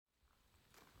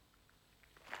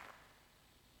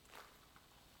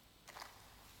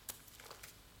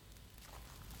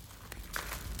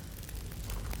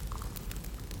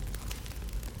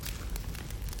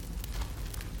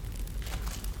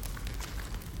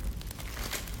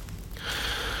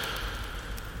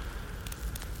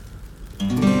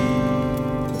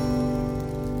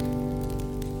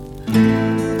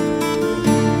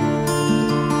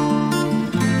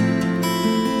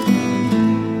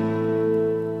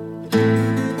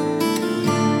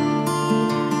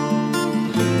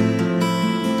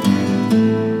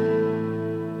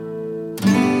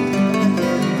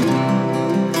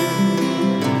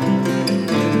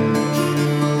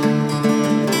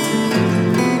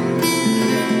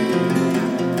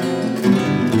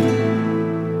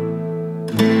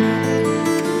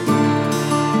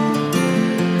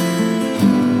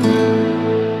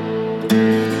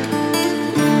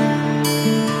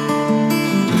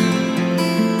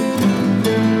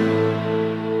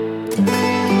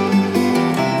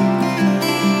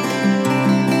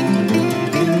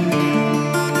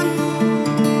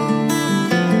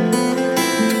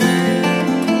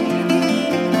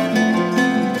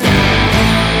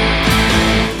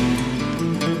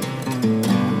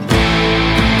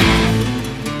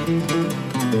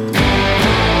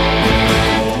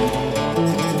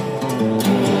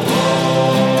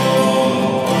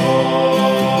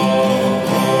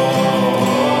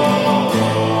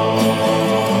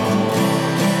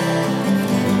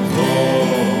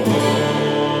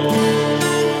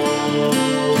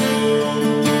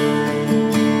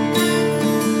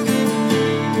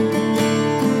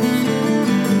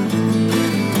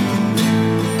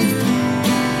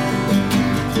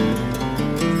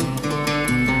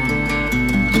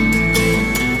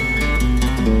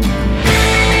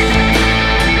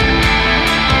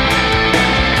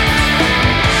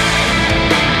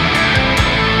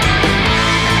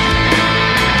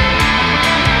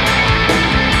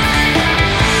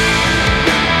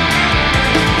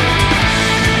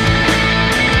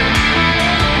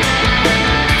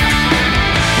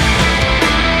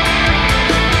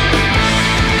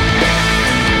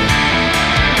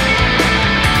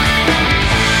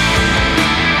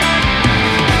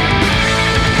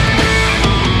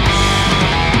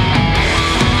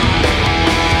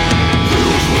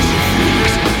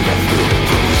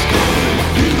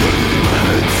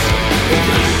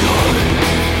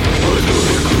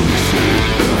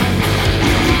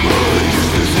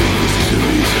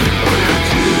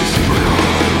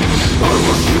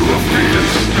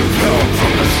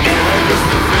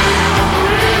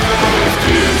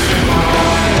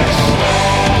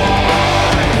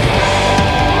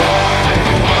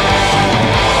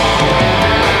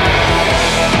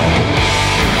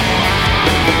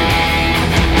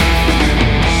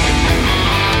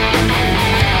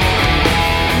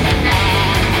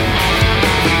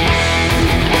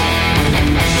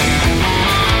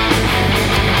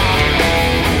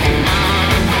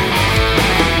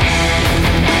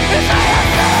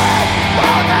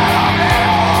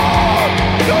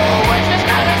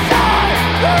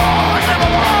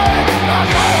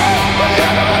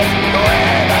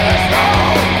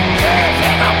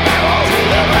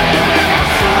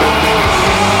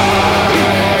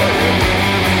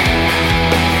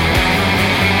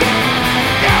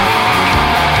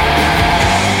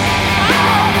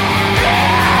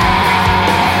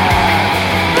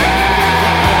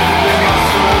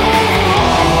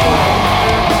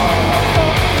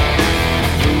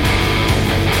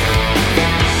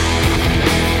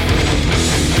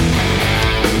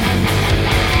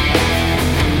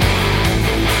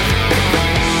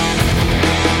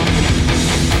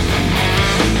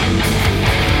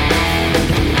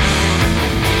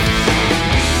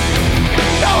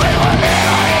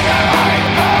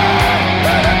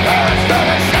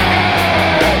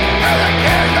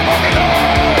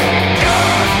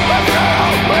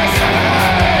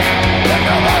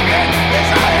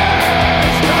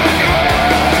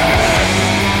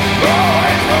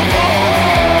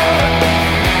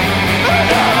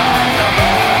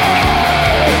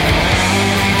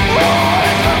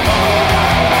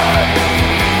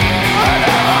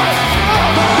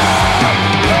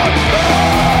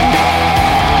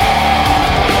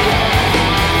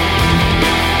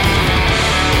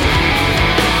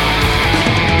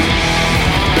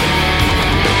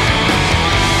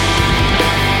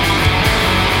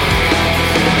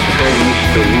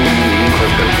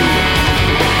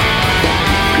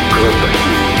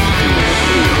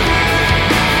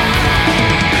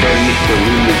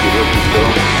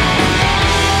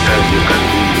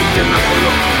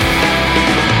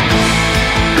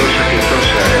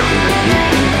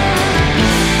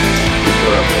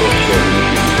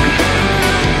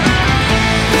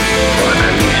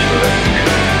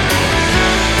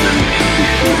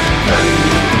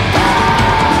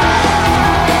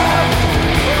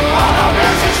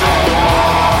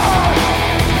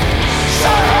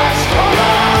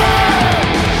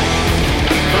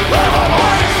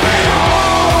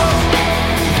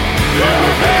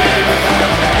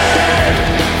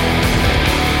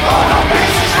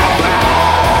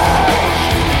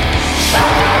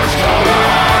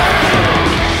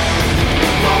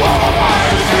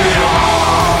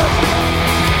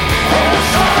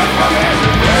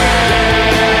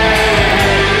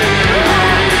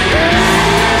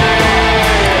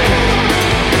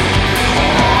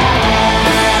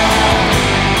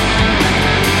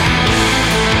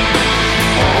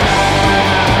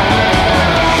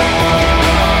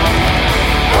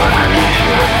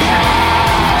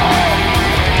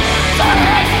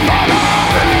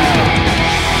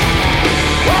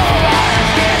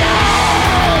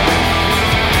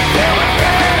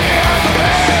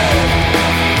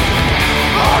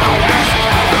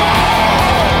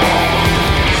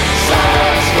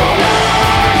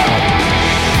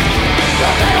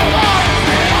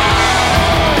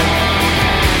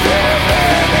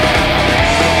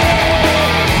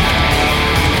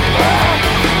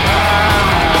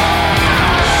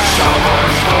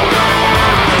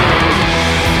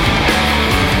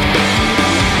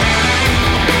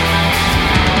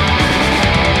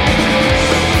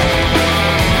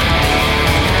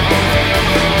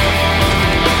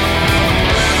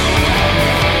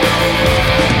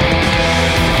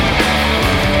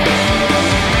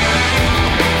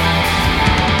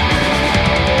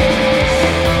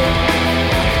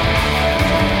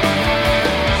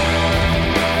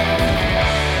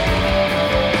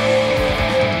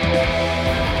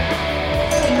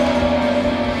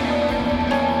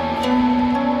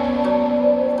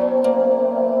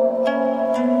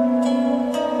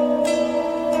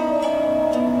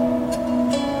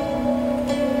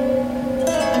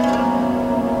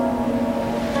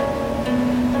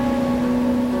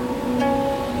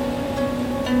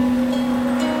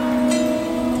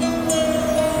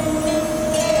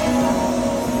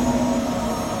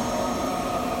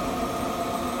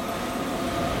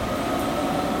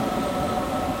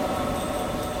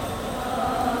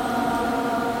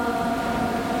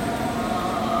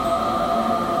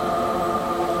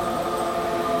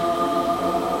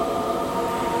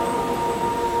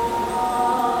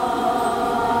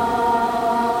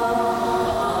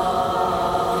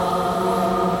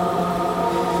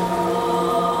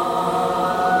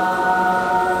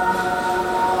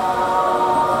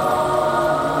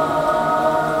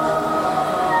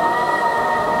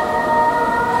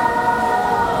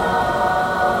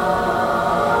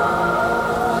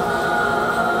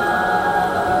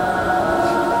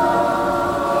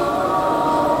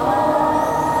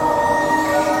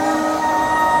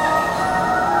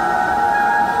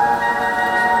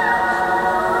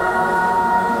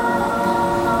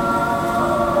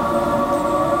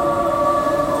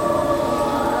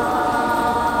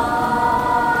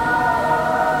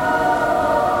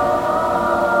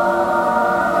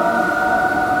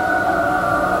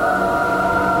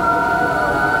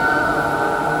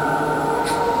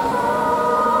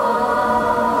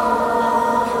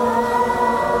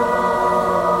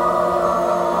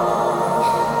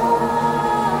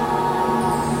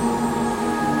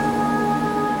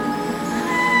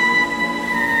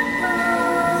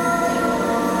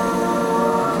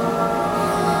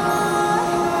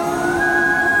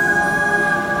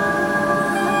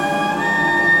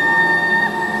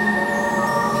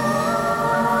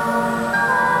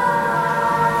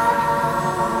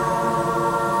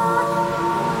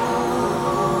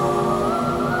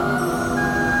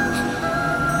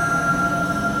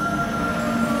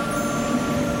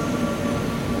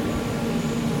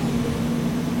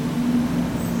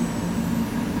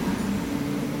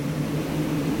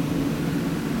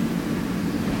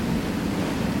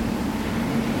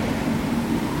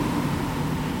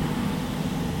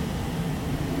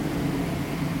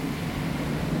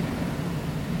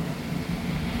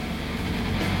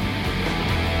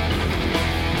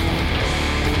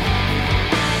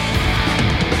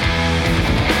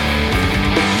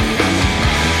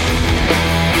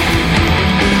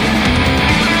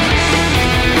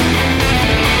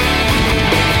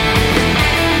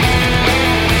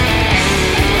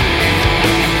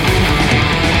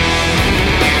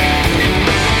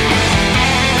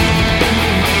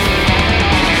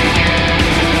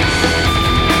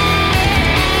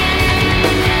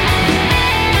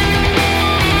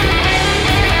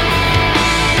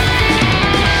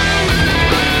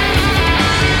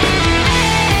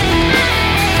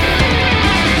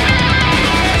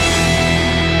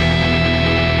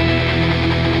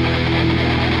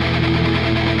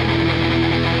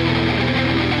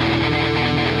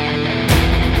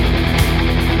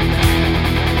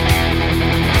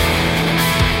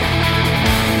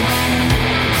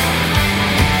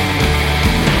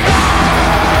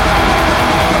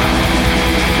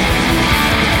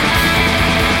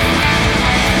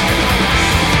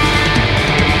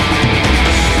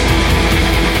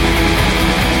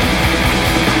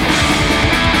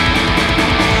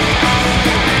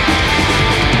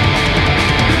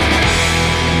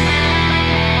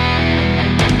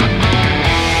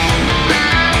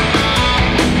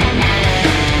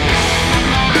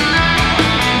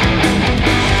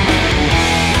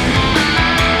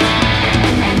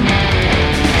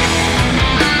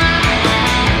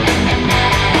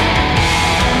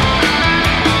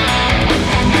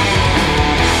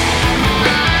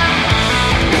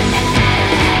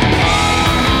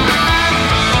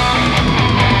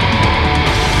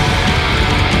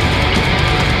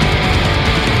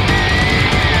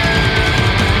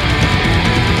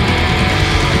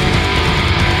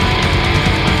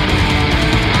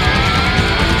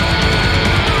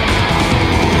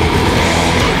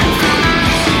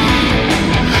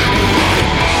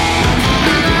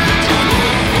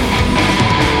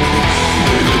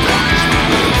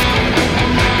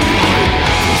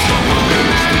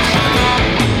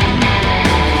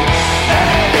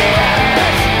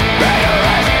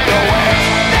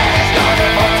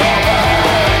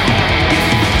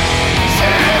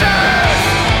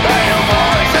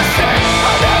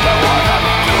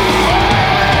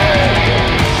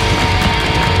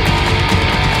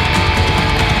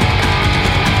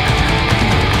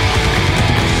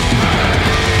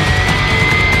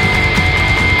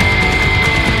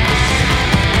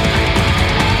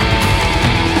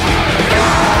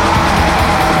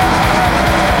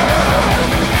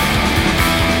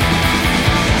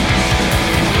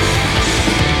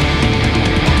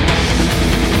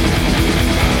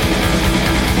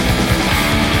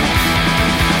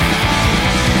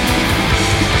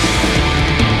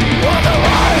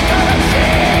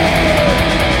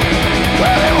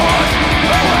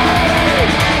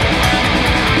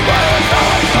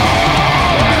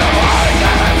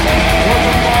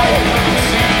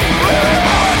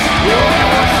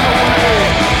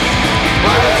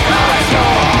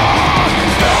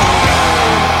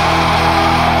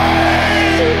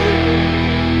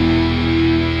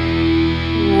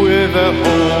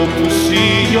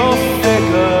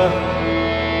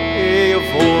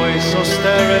so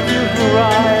stare at you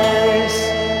rise.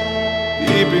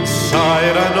 Deep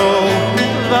inside I know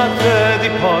that the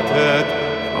departed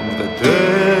from the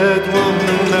dead will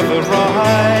never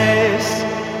rise.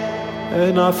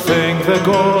 And I thank the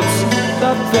gods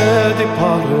that the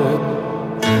departed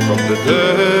from the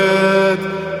dead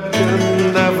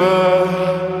can never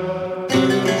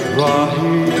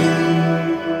rise.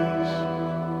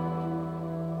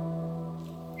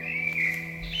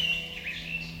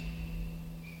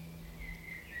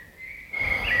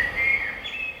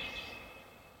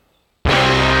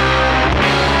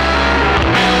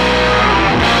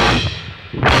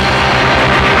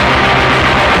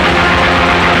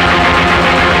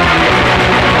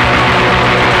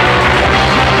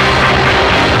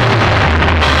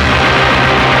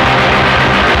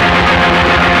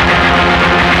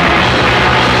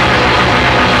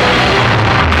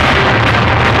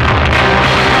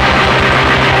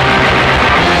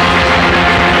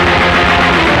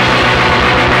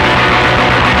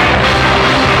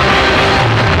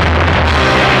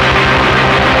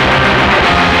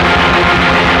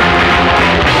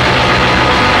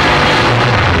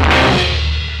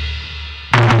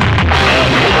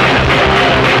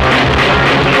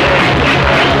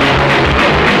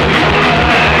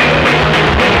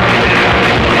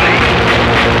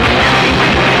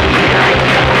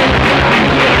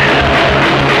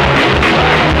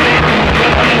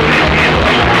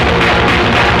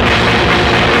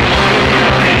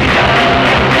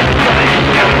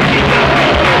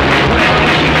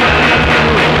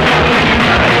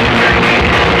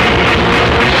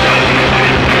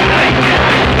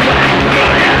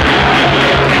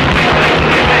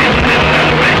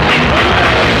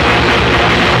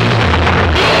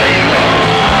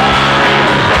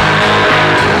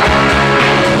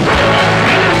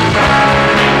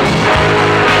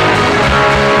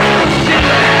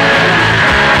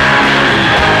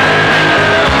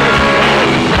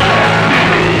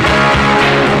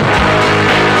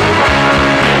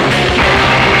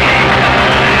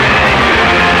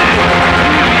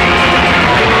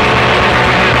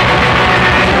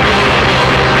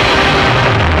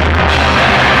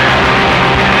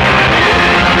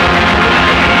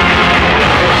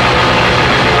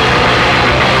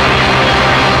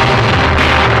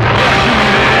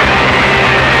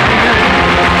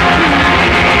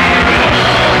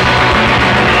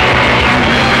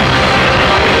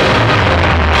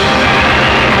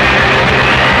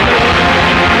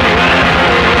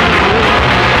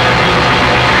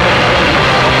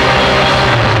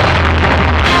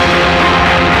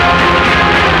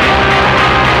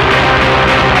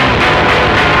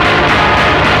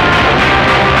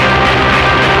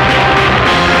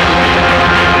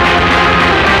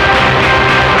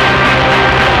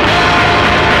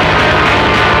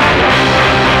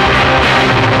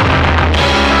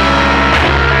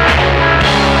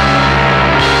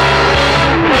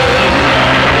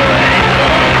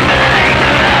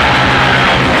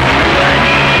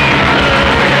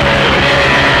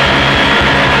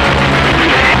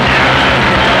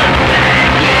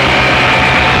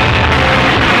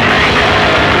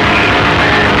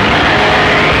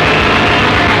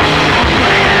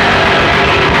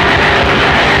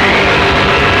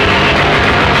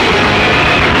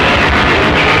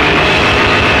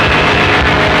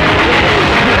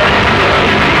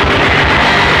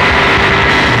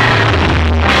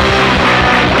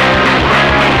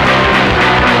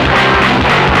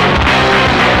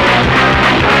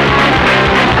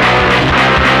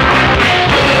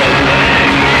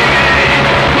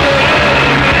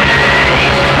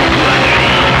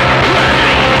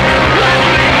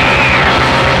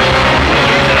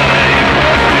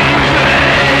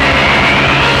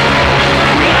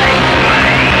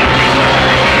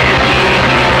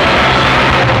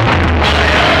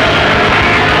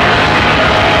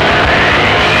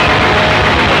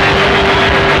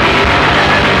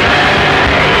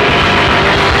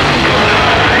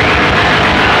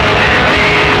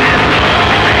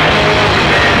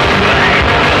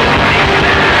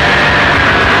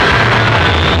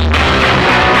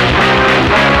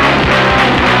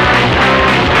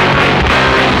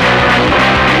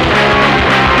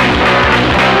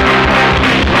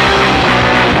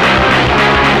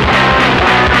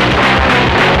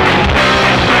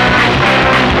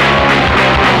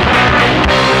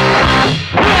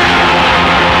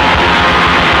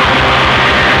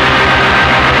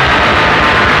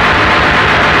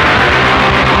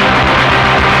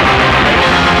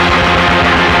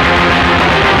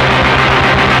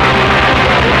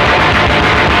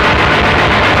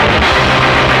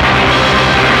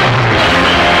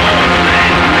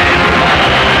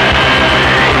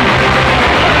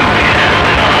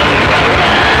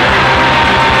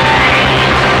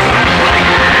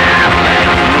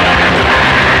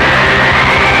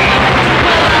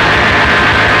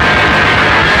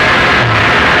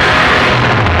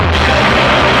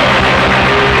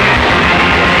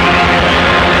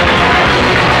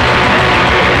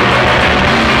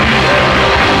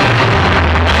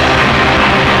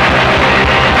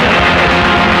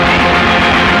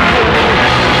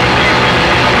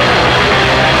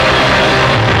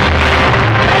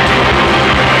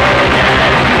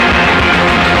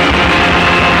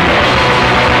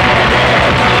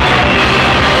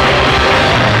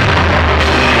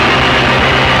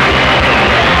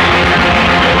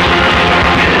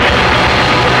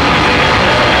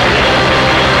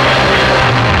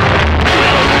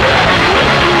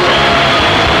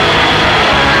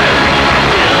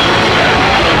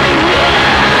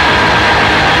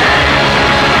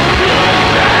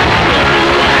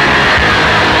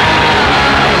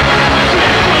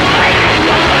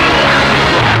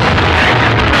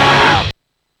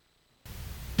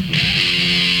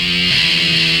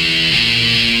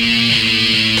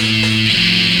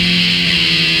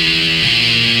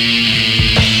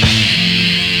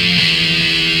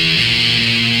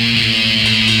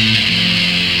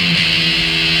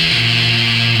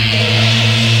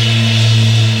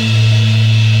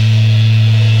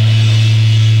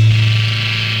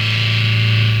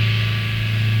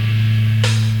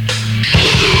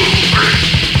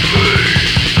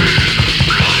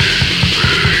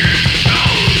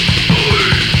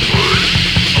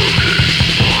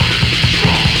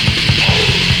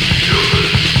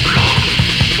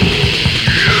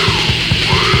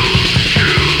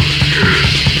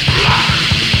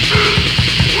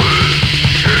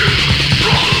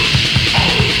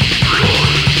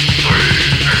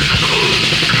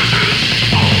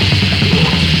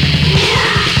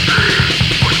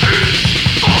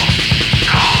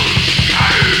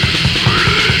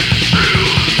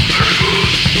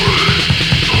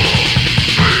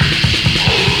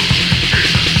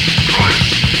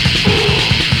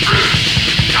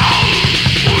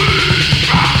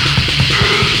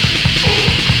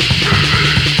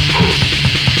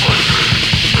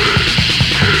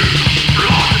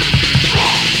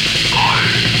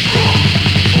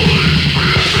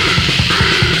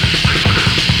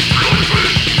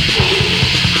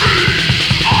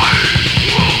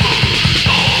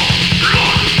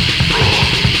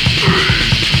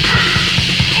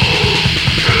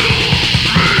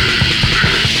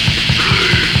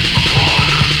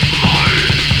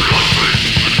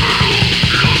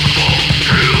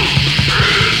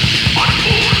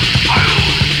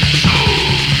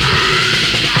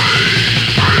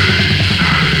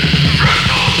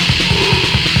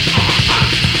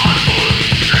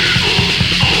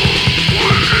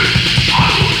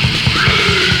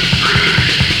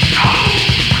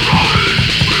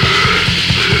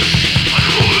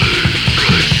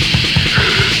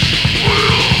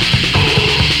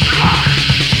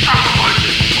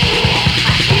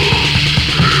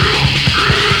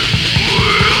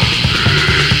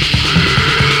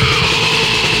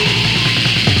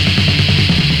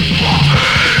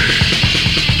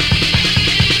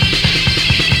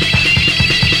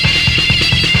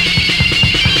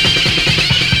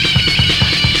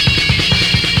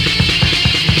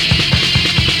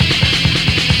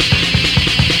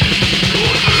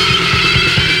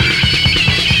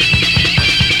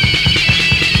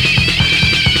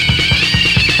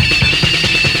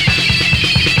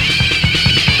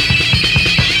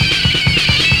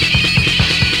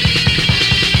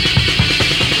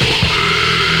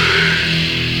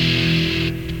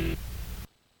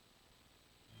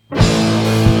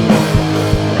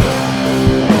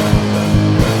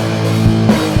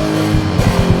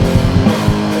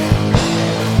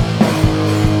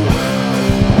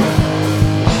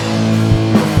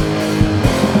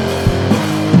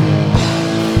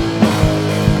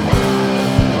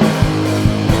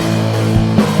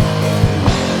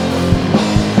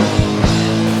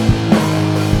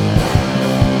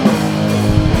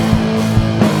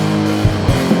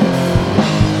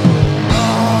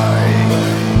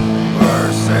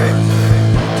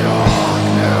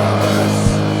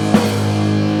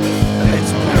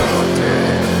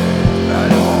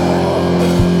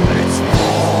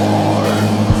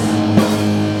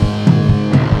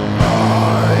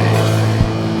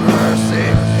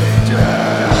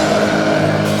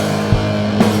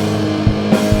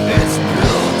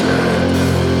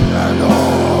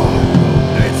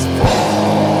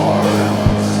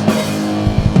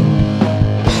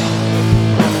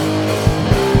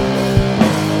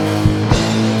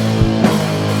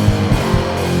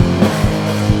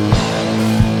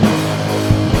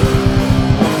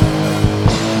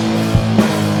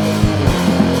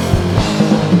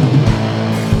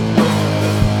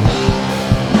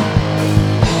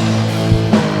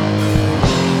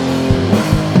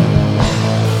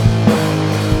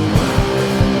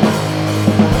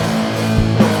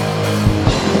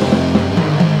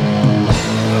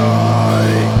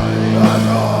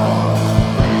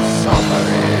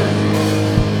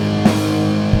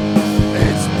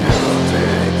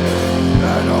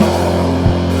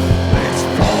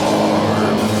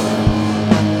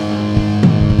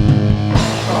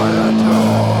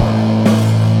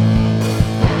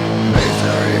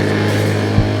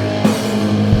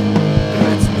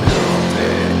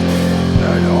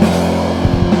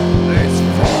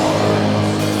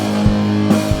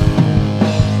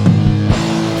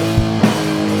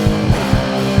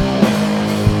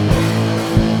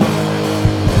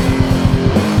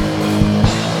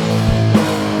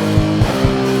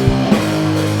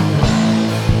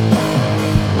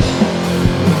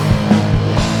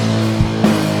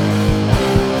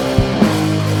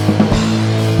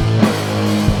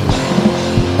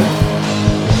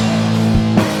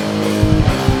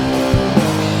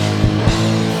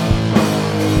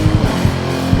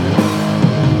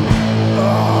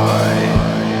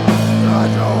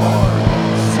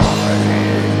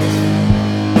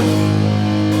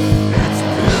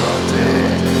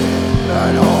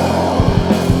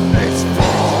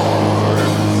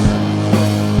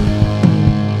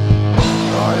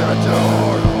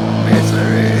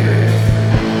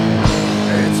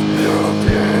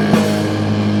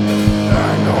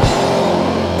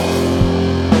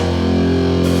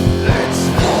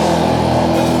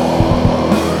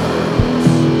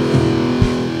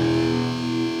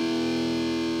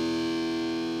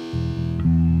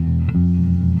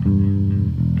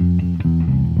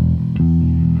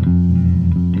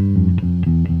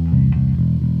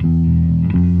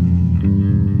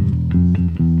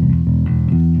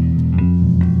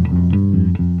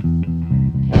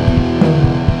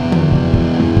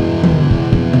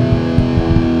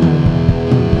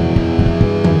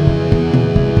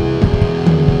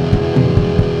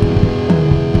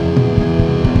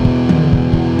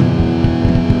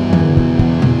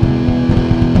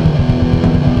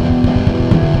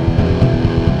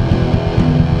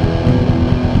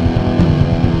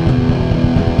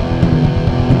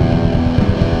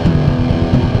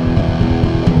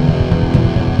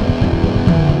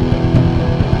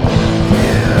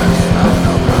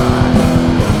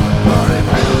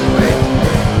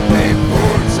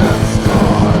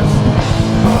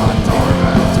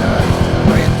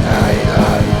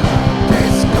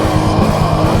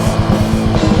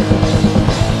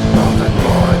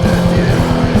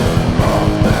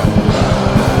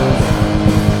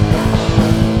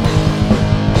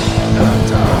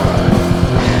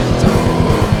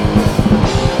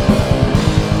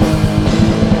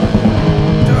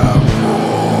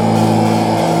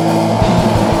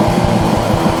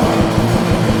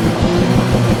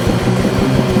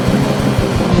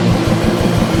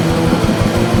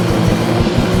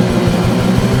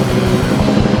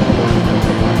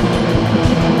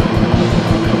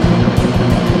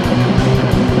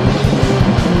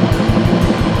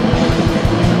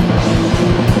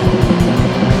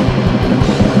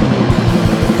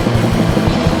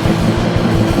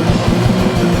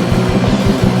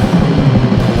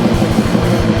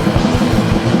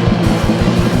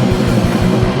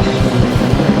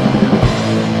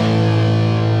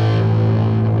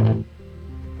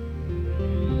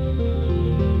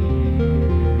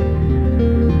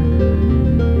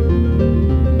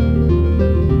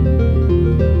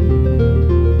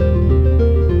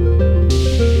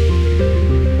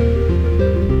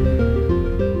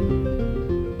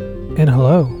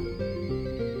 hello.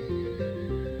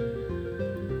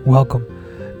 Welcome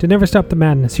to Never Stop the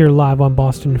Madness here live on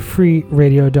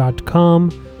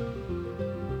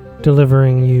BostonFreeRadio.com,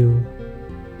 delivering you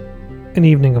an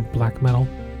evening of black metal.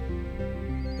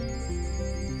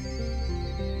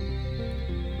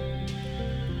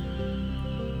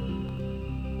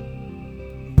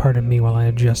 Pardon me while I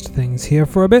adjust things here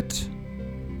for a bit.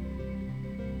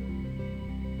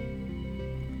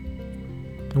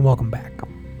 And welcome back.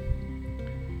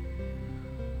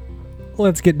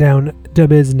 Let's get down to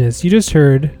business. You just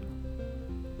heard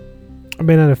a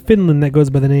band out of Finland that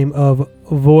goes by the name of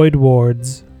Void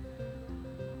Wards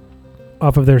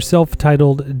off of their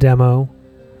self-titled demo,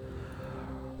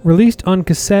 released on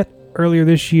cassette earlier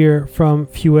this year from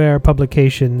Fuer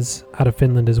Publications out of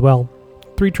Finland as well.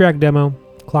 3-track demo,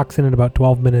 clocks in at about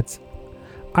 12 minutes.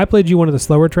 I played you one of the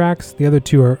slower tracks. The other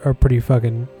two are pretty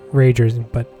fucking ragers,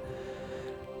 but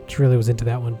just really was into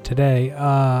that one today.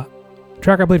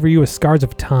 Track I played for you was Scars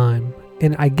of Time,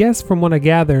 and I guess from what I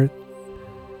gather,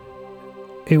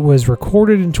 it was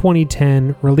recorded in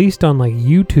 2010, released on like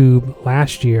YouTube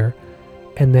last year,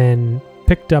 and then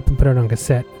picked up and put it on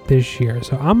cassette this year.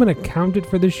 So I'm gonna count it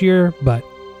for this year, but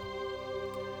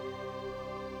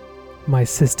my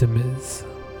system is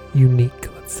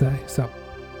unique, let's say. So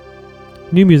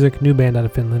new music, new band out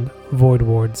of Finland, Void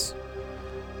Wards.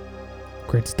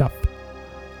 Great stuff.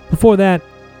 Before that,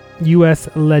 US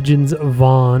Legends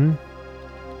Vaughn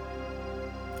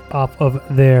off of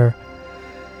their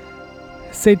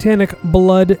Satanic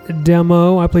Blood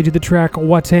demo. I played you the track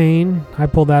Watain. I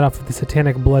pulled that off of the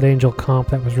Satanic Blood Angel comp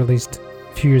that was released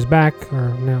a few years back,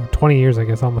 or now 20 years I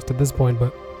guess almost at this point,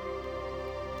 but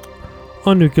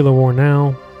on Nuclear War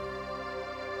now.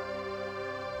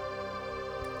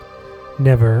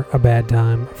 Never a bad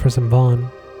time for some Vaughn.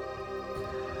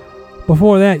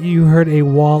 Before that, you heard a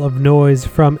wall of noise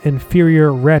from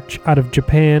Inferior Wretch out of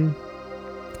Japan.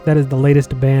 That is the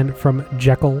latest band from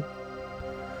Jekyll,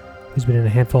 who's been in a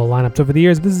handful of lineups over the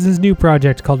years. This is his new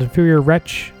project called Inferior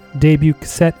Wretch, debut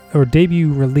cassette, or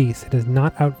debut release. It is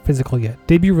not out physical yet.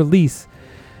 Debut release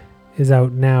is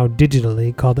out now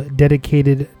digitally, called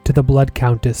Dedicated to the Blood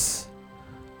Countess.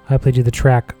 I played you the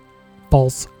track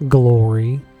False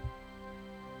Glory.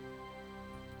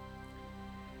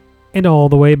 And all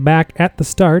the way back at the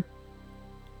start,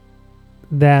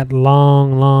 that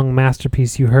long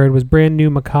masterpiece you heard was brand new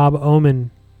Macabre Omen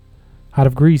out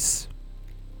of Greece.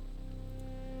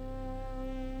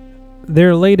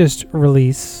 Their latest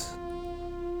release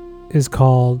is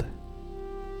called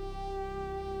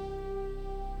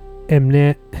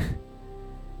Anamneses.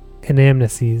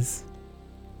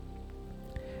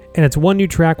 And it's one new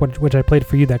track, which I played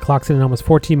for you, that clocks in almost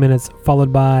 14 minutes,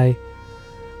 followed by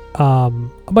a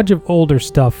bunch of older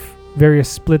stuff, various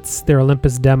splits, their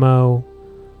Olympus demo,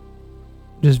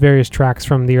 just various tracks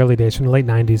from the early days, from the late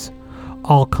 90s,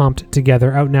 all comped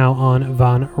together, out now on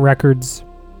Von Records,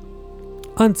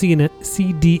 on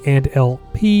CD and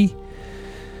LP.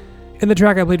 And the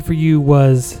track I played for you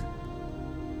was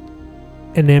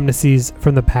Anamneses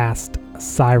from the Past,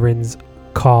 Sirens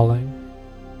Calling.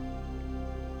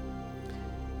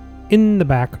 In the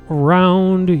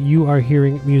background, you are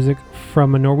hearing music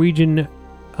from a Norwegian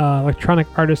electronic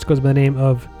artist, goes by the name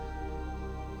of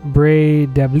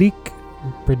Bredablik.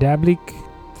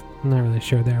 I'm not really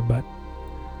sure there, but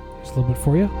here's a little bit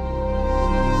for you.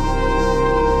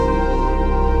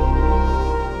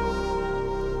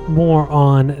 More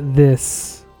on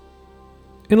this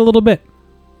in a little bit.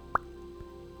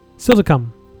 Still to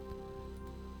come.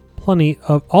 Plenty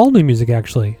of all new music,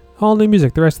 actually. All new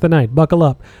music the rest of the night. Buckle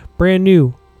up. Brand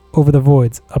new Over the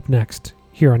Voids up next.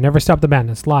 Here on Never Stop the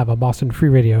Madness, live on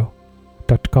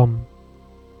BostonFreeRadio.com.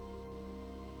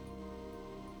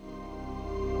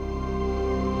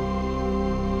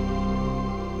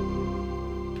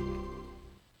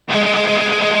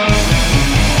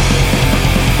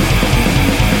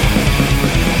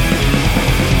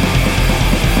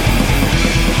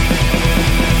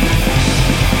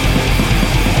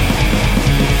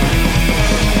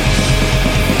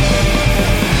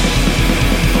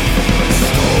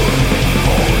 Stone,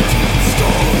 cold,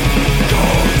 stone,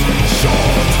 cold,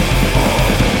 short.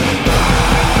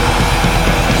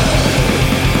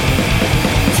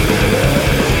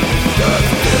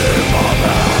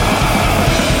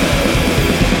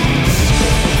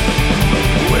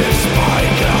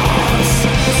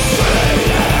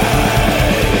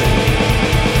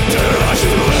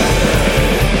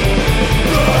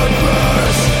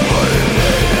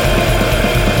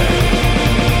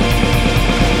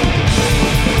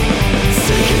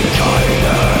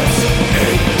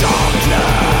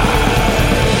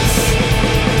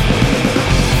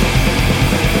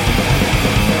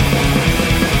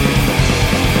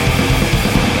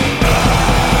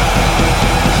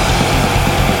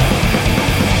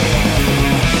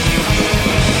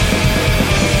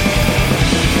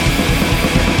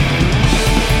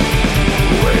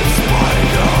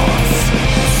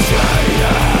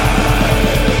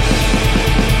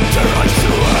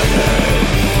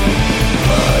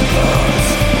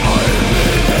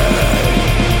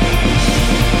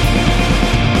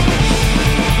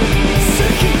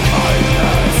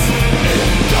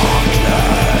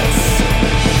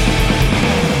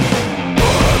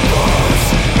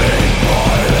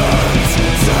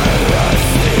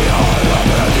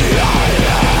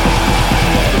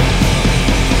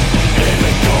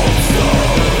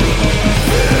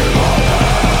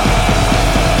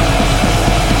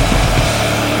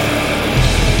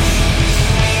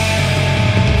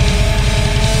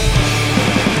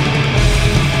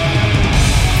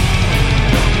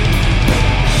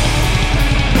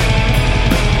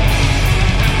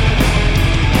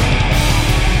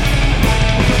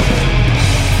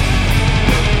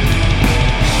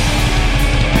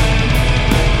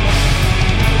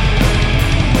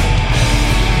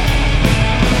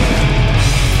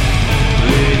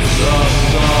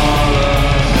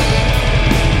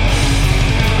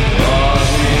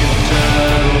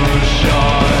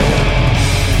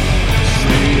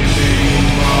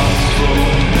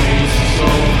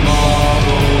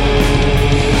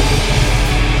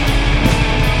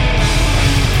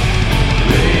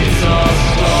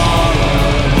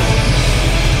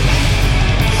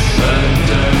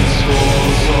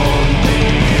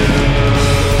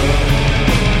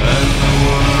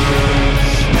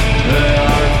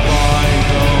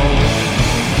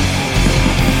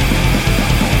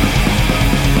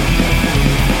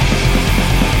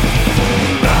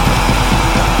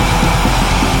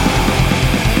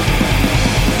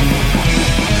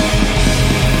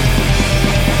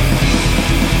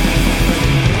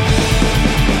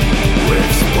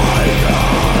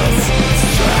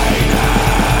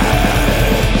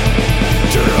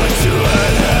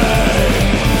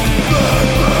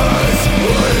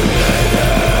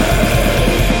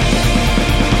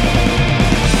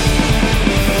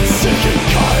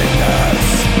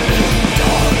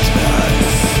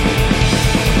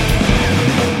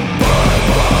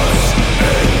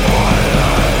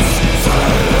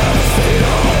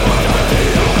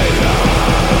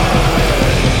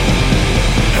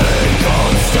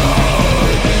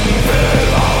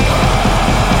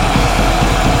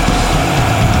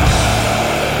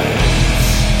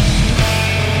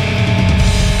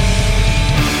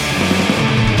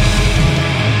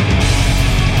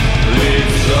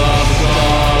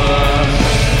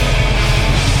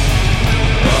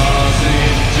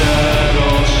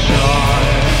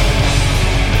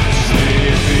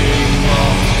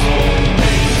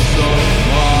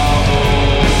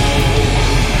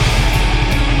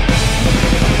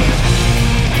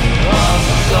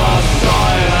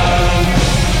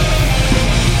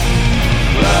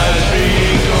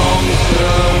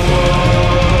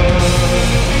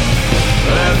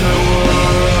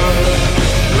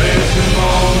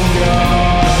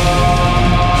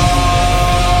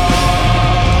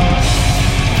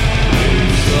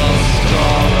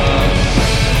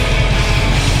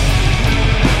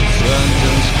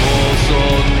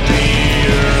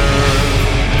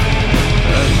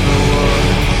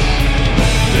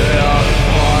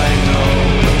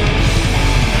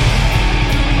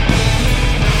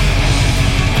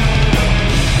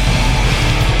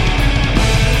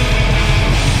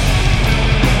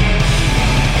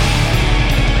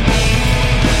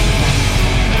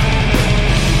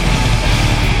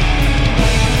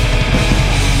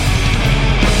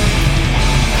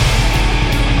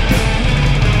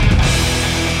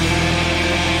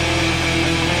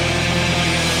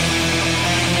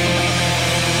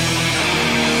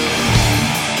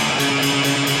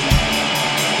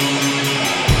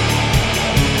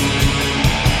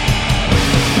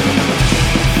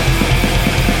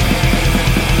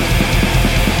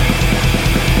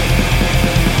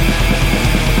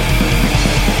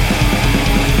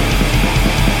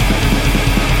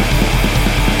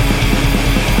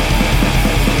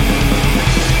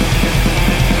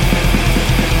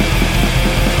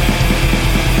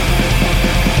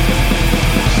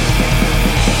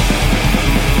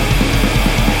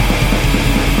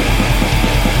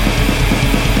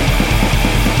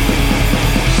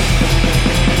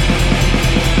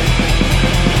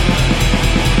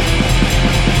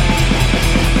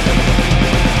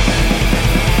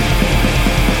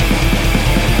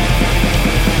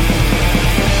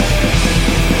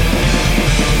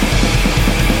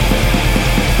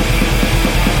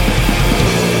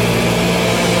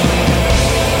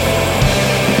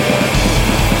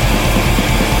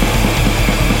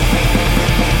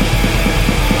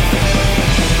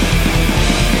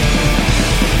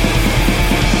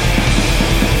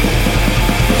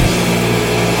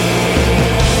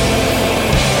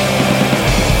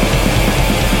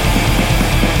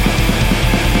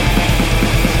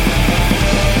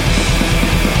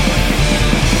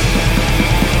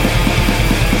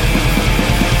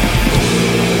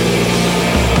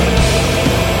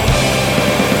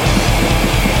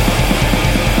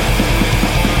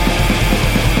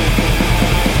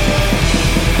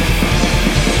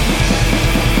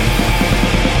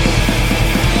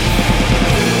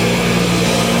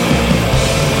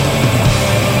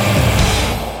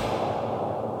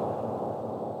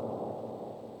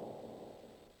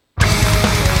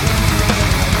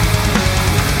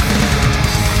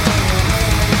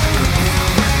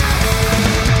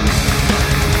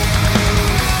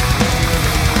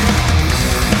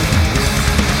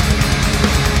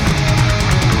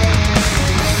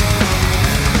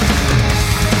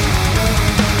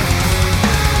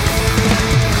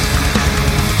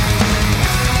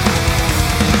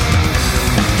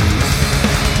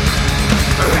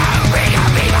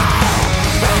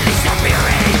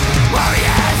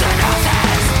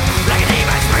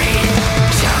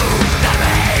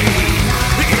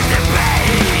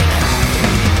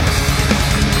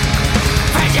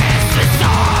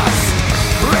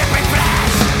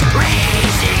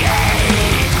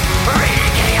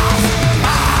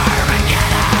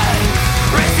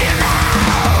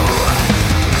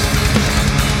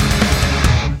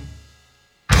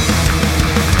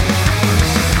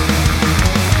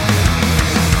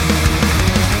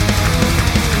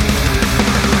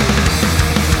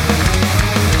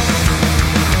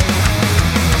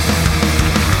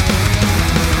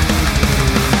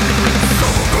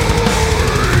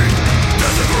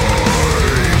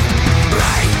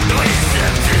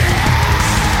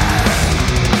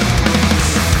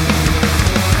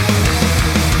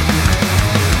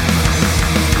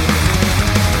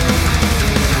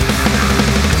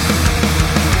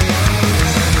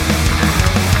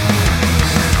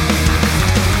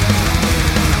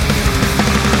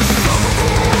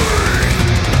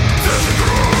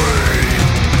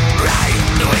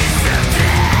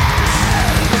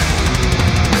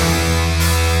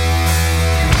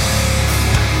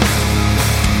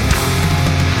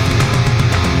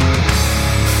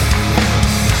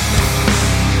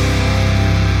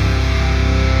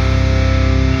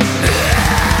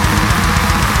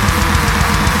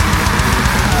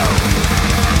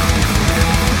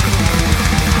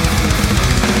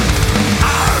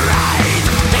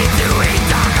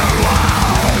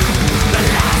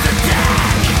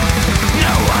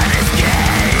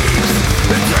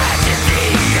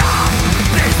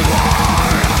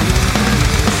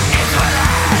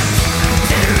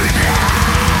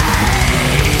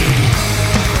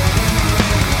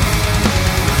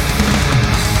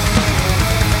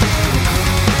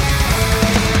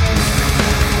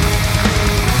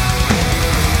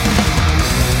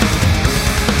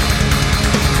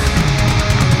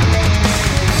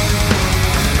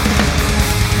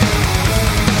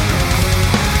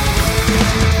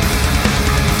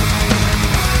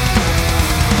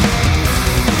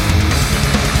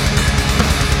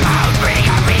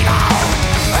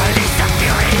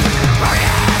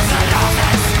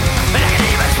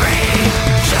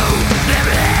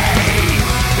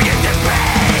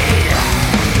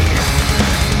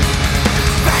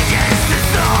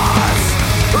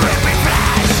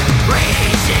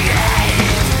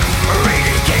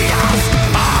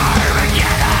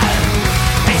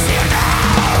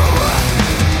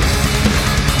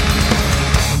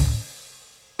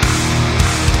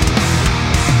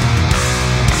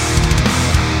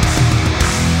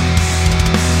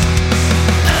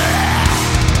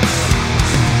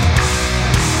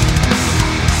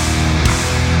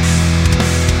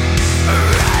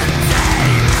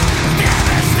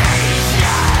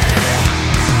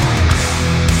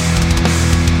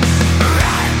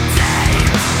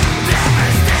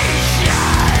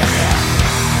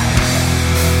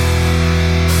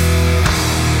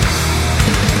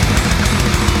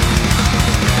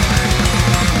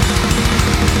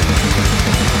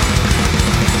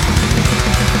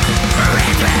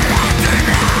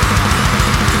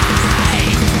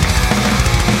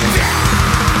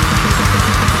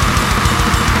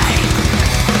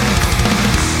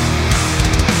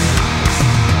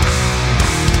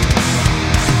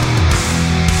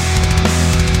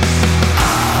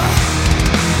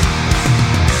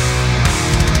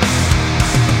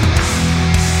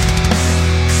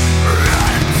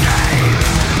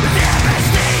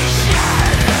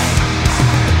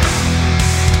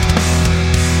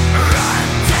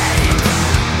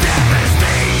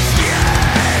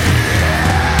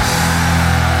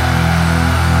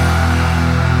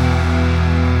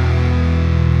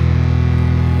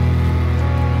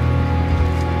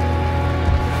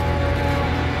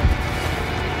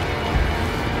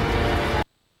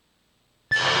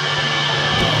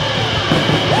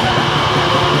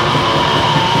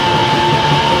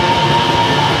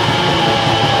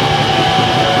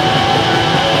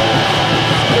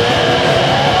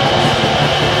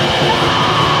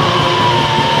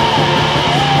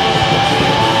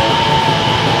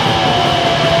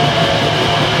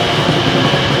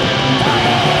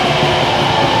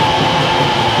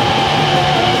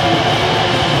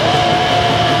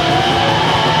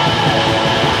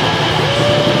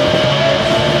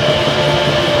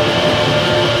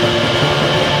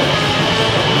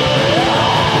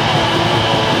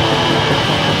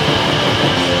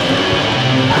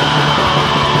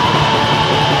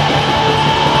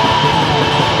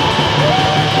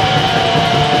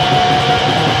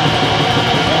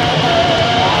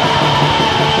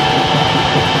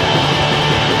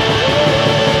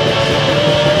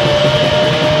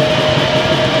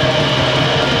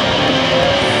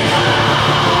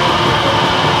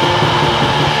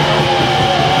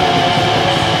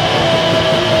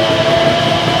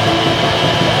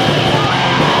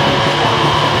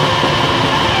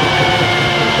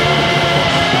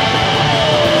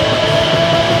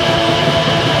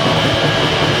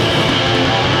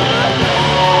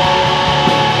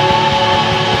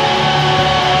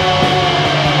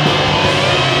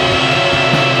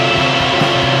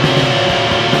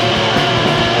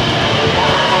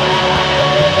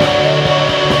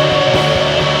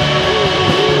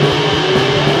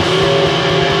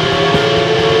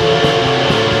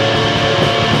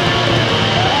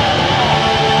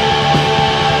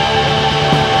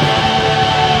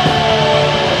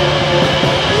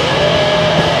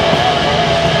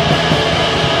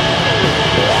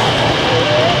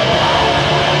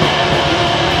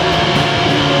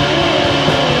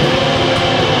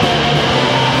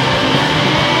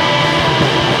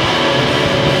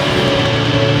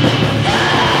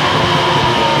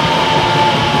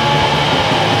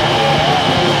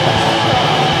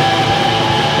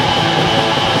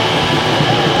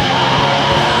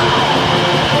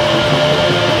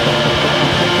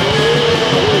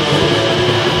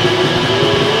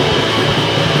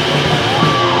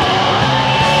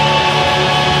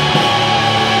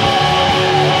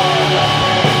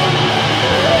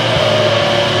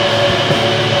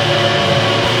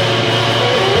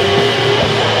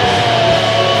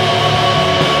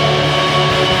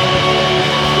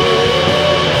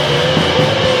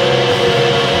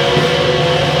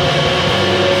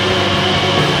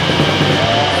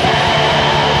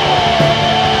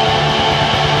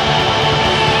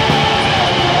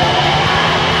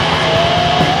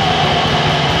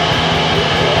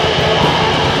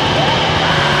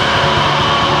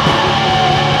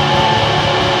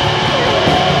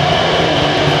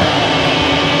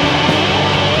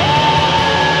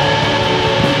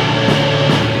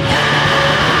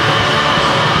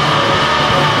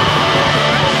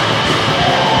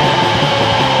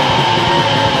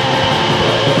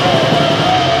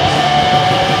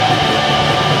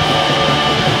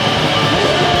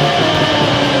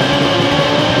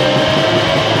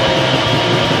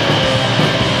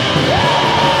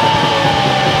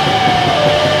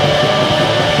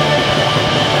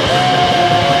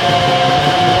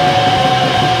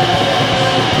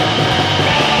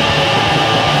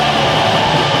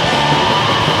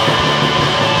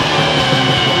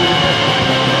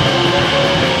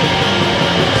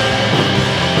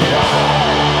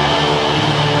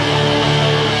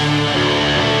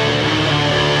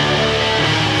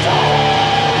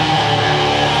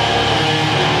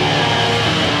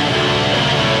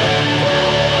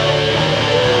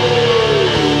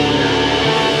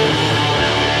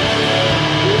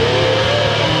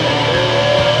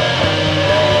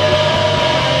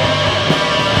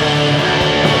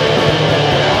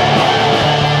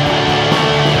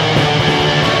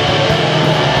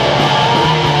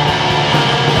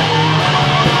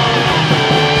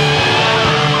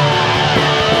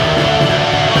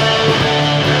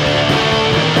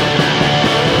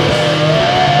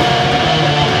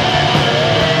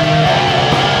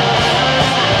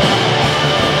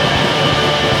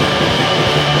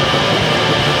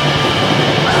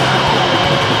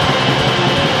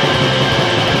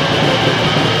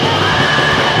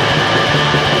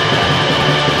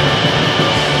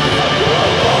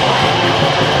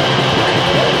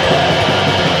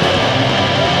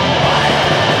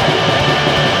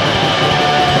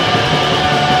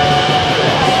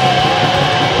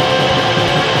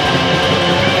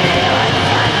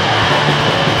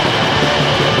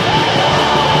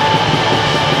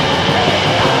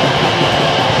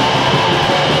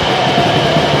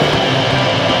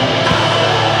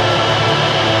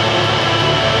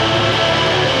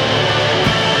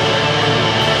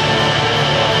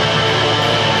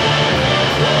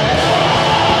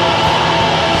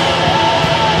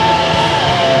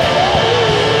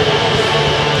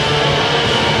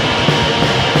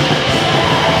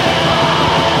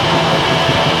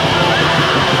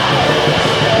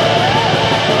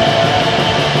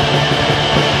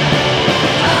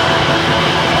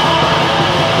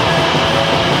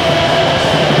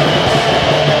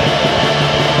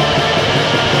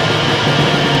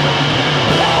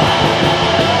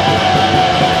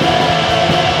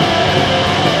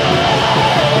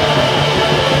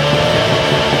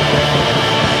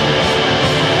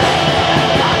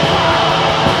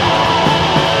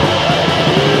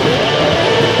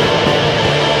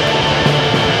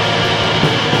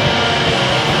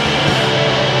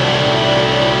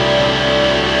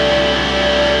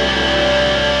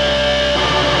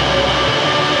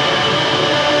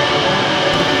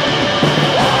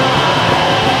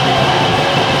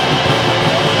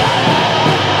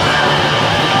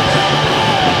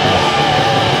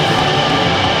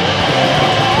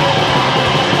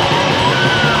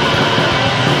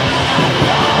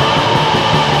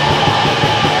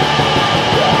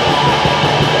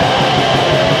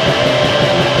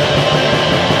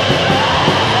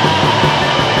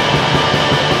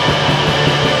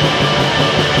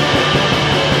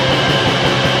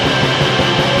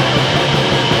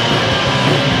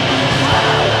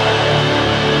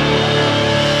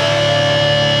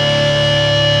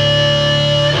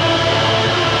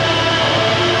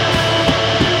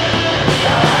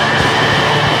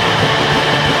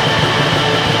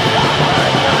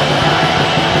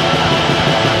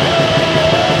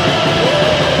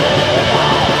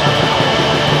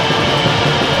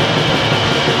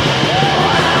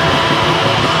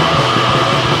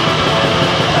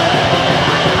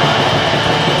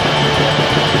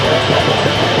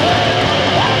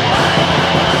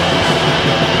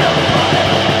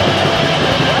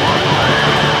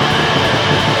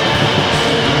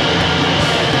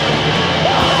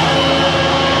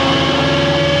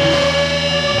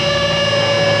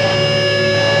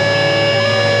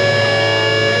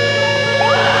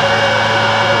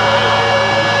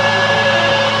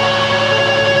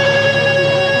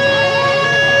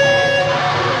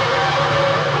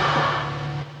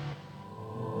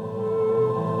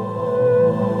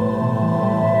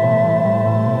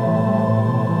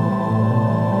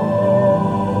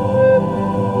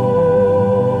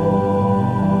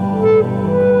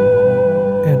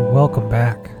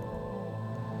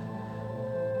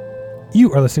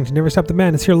 You are listening to Never Stop the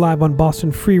Madness here live on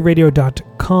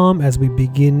BostonFreeRadio.com as we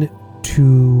begin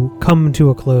to come to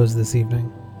a close this evening.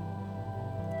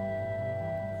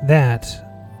 That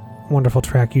wonderful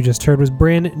track you just heard was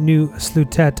brand new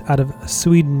Slutet out of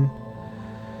Sweden.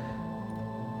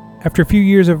 After a few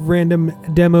years of random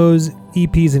demos,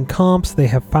 EPs, and comps, they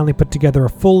have finally put together a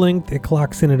full length. It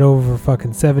clocks in at over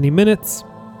fucking 70 minutes.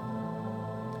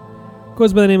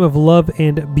 Goes by the name of Love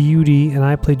and Beauty, and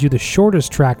I played you the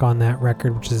shortest track on that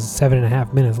record, which is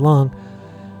 7.5 minutes long,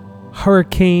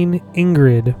 Hurricane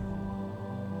Ingrid.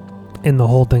 And the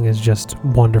whole thing is just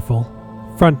wonderful.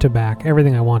 Front to back,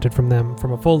 everything I wanted from them,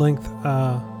 from a full length.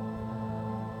 I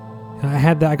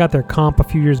got their comp a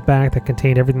few years back that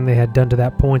contained everything they had done to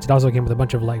that point. It also came with a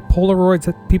bunch of like Polaroids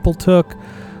that people took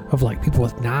of like people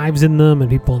with knives in them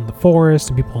and people in the forest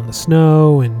and people in the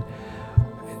snow, and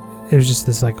it was just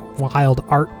this like wild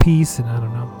art piece. And I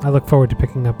don't know, I look forward to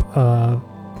picking up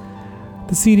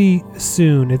the CD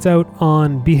soon. It's out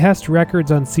on Behest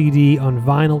Records on CD, on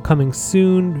vinyl coming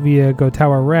soon via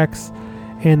Gotawa Rex,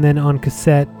 and then on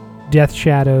cassette Death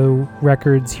Shadow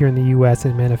Records here in the US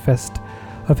and Manifest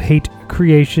of Hate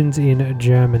Creations in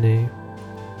Germany.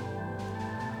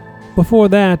 Before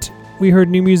that, we heard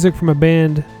new music from a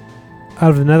band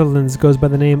out of the Netherlands, goes by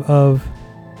the name of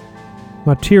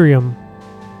Martyrium.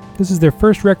 This is their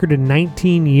first record in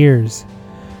 19 years.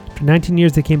 After 19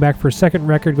 years, they came back for a second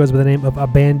record, goes by the name of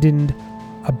Abandon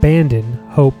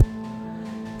Hope.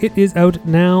 It is out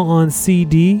now on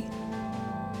CD,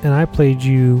 and I played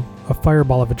you a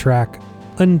fireball of a track,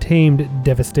 Untamed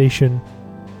Devastation,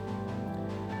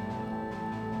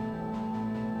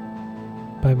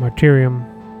 by Martyrium.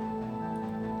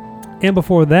 And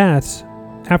before that,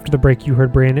 after the break, you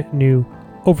heard brand new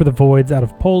Over the Voids out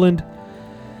of Poland.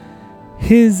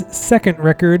 His second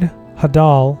record,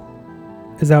 Hadal,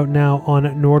 is out now on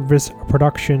Nordvis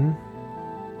Production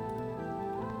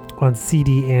on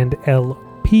CD and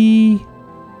LP.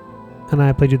 And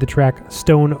I played you the track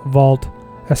Stone Vault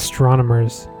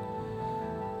Astronomers.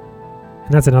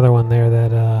 And that's another one there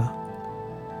that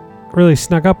really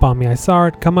snuck up on me. I saw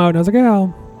it come out and I was like, yeah,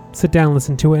 I'll sit down and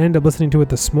listen to it. I ended up listening to it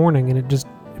this morning and it just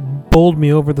bowled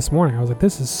me over this morning. I was like,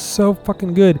 this is so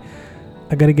fucking good.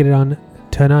 I gotta get it on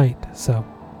tonight. So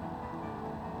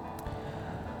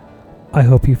I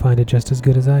hope you find it just as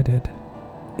good as I did.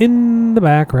 In the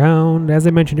background, as I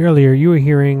mentioned earlier, you were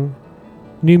hearing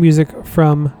new music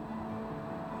from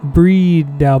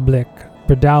Breidablik,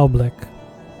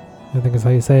 I think is how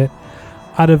you say it,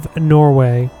 out of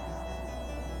Norway.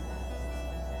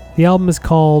 The album is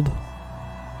called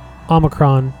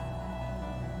Omicron,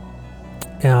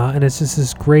 and it's just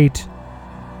this great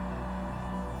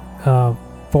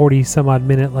 40 some odd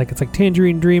minute, like it's like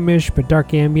Tangerine Dreamish but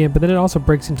dark ambient, but then it also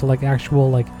breaks into like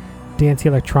actual like dancey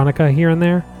electronica here and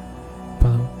there.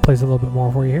 Plays a little bit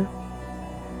more for you here.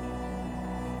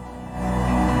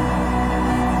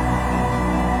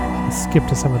 I'll skip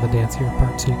to some of the dancier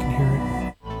parts so you can hear it.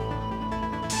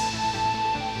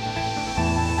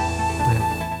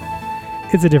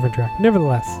 It's a different track,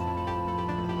 nevertheless.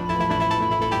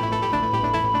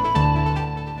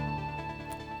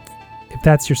 If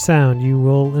that's your sound, you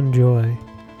will enjoy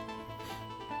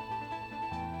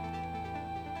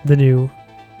the new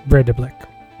Breidablik.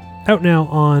 Out now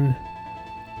on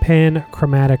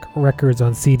Panchromatic Records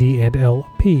on CD and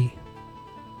LP.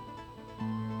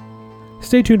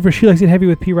 Stay tuned for She Likes It Heavy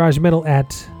with P. Raj Metal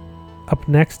up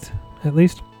next, at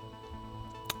least.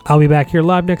 I'll be back here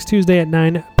live next Tuesday at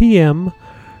 9 p.m.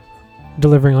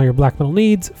 delivering all your black metal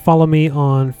needs. Follow me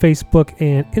on Facebook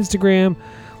and Instagram.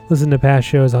 Listen to past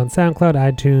shows on SoundCloud,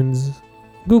 iTunes,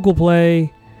 Google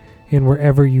Play, and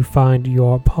wherever you find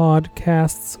your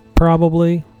podcasts,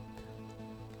 probably.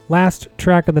 Last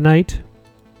track of the night.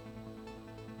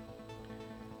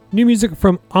 New music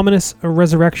from Ominous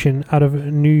Resurrection out of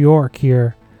New York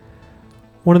here.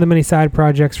 One of the many side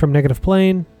projects from Negative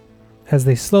Plane as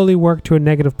they slowly work to a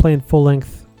Negative Plane full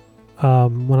length.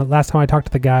 Last time I talked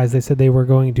to the guys, they said they were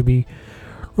going to be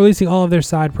releasing all of their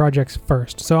side projects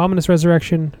first. So Ominous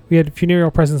Resurrection, we had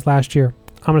Funereal Presence last year.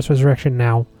 Ominous Resurrection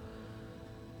now.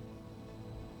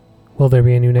 Will there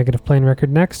be a new Negative Plane record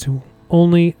next?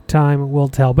 Only time will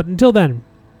tell. But until then,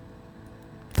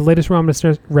 the latest from Ominous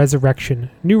Resurrection.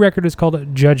 New record is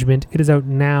called Judgment. It is out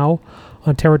now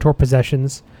on Territor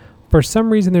Possessions. For some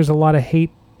reason, there's a lot of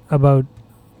hate about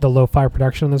the lo-fi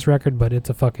production on this record, but it's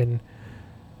a fucking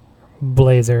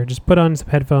blazer. Just put on some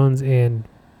headphones and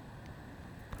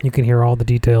you can hear all the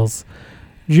details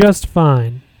just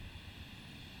fine.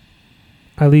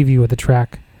 I leave you with the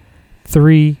track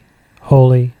 3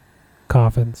 Holy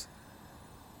Coffins.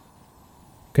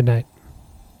 Good night.